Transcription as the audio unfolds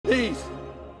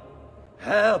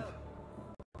Help!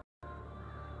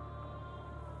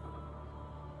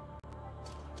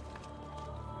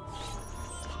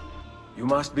 You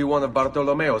must be one of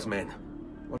Bartolomeo's men.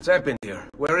 What's happened here?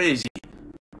 Where is he?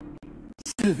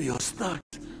 Silvio Stark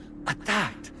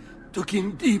attacked, took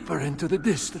him deeper into the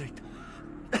district.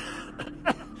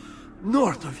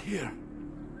 North of here.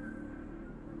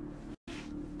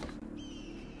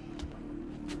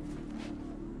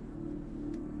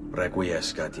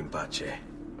 Requiescat in pace.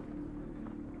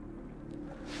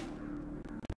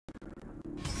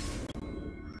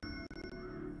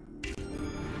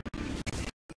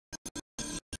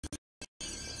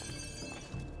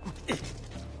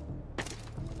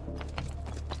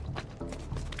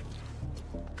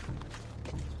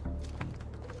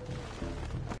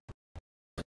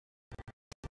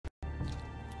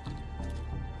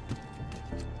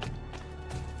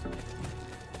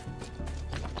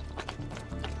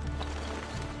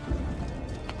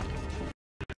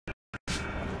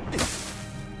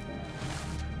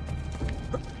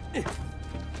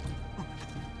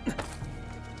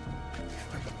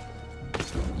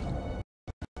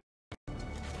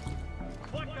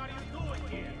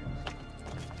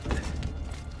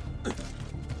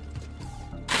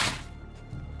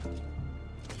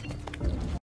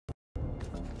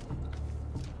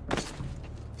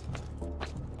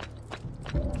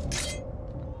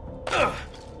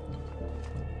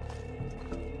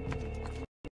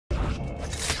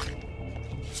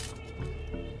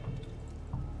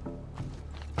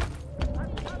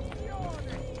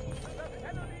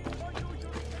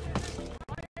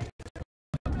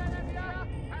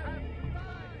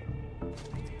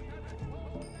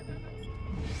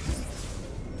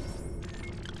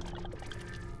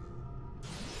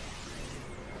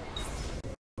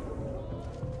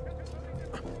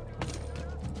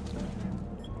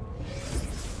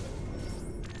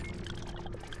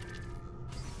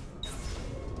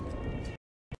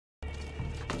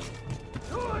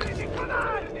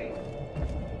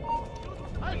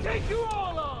 I'll take you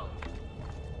all on!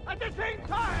 At the same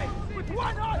time! With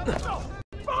one arm! No!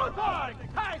 Both arms!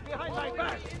 Tied behind my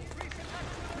back!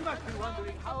 You must be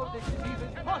wondering how this is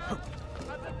even possible.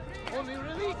 Only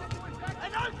release,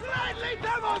 and I'll gladly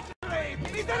demonstrate!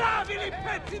 Miserabili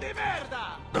pezzi di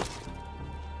merda! You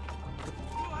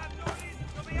have no reason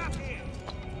to be up here!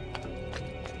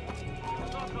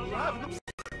 You have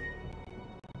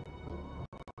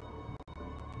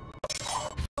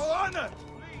no honor!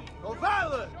 No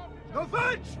valor! No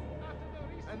virtue!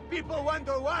 And people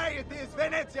wonder why it is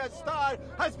Venezia's star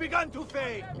has begun to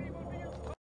fade!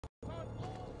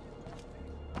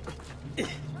 Show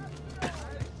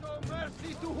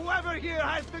mercy to whoever here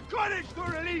has the courage to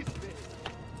release me!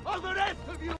 All the rest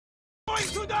of you are going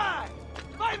to die!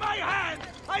 By my hand,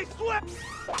 I swear!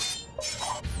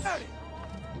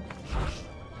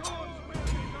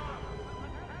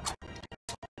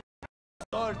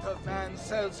 Sort of man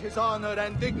sells his honor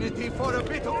and dignity for a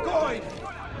bit of coin!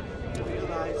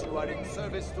 Realize you are in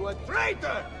service to a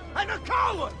traitor and a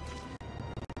coward!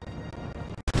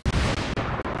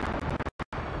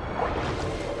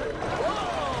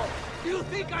 Oh, do you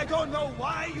think I don't know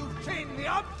why you chained me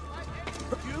up?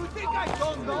 Do you think I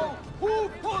don't know who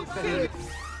pulled Silvio?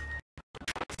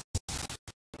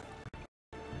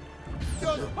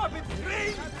 Those puppet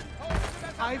strings?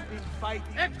 I've been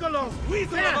fighting Eccolo,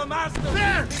 weasel of a master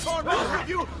before most of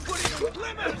you put even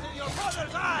glimmers in your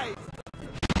brother's eyes!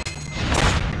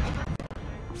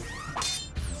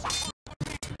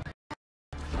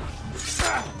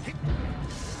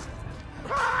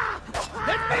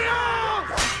 Let me out!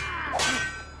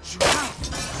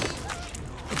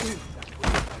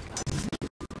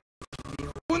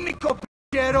 L'unico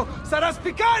pensiero sarà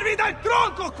spiccarvi dal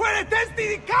tronco quelle testi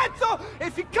di cazzo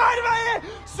e ficcarvele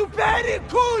su per il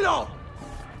culo!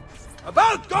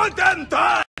 About goddamn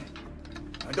time!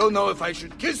 I don't know if I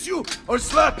should kiss you or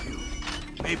slap you.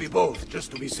 Maybe both,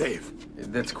 just to be safe.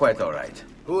 That's quite all right.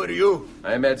 Who are you?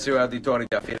 I'm Ezio Auditore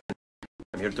da Firenze.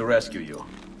 I'm here to rescue you.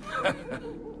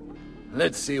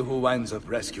 Let's see who winds up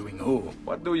rescuing who.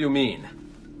 What do you mean?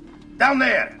 Down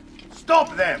there!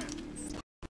 Stop them!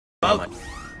 Out.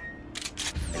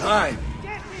 Behind!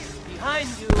 Behind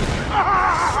you!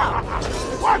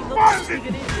 What was it?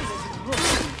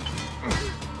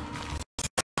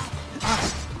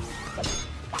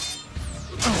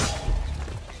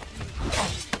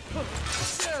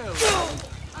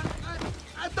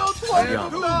 I don't want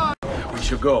to die! We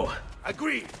should go.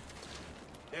 Agreed.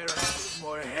 There are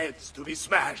more heads to be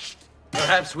smashed.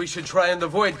 Perhaps we should try and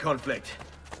avoid conflict.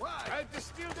 Why?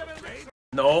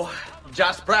 No,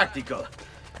 just practical.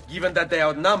 Given that they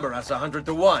outnumber us 100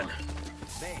 to 1. As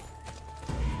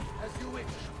you wish.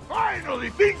 Finally,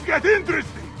 things get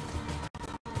interesting!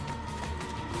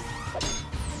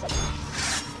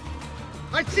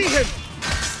 I see him!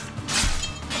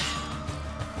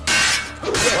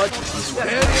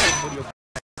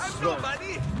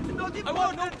 I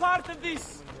want no part of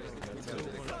this!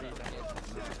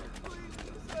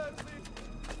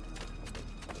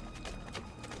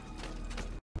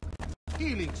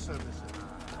 Healing services.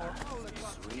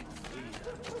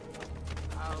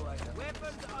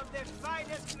 Weapons of the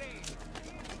finest grade.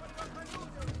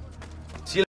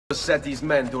 Silvio set these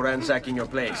men to ransacking your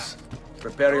place.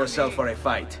 Prepare yourself for a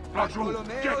fight.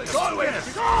 Get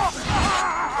always!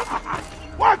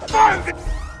 What fun!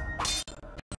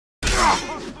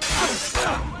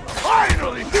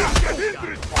 Finally, things get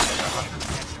interesting!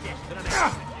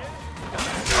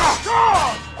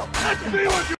 Let's see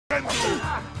what you can do!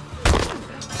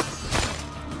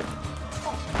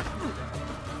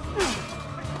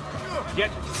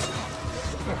 Get...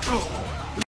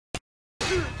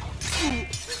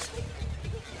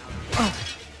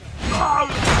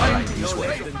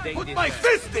 Put my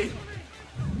fist in!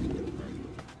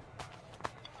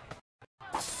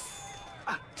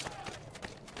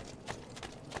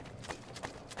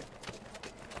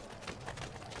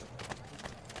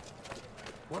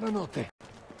 Buonanotte.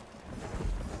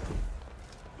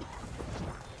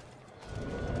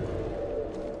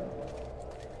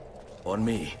 On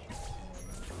me.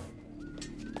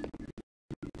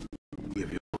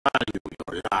 If you value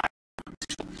your life,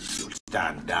 you'll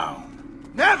stand down.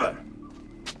 Never!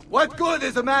 What good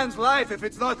is a man's life if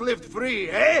it's not lived free,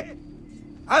 eh?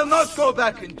 I'll not go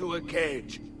back into a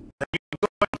cage.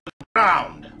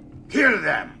 Ground! Kill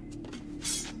them!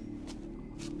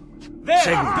 There!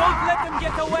 Don't let them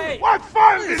get away! What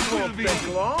fun this will be!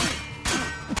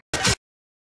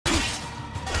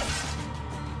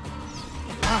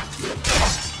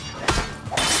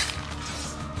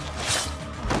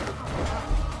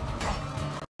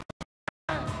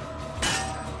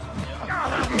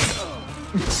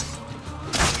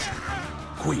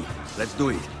 Qui, let's do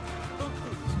it.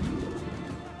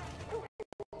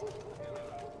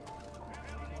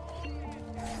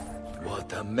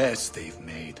 What a mess they've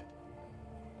made.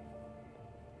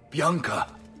 Bianca!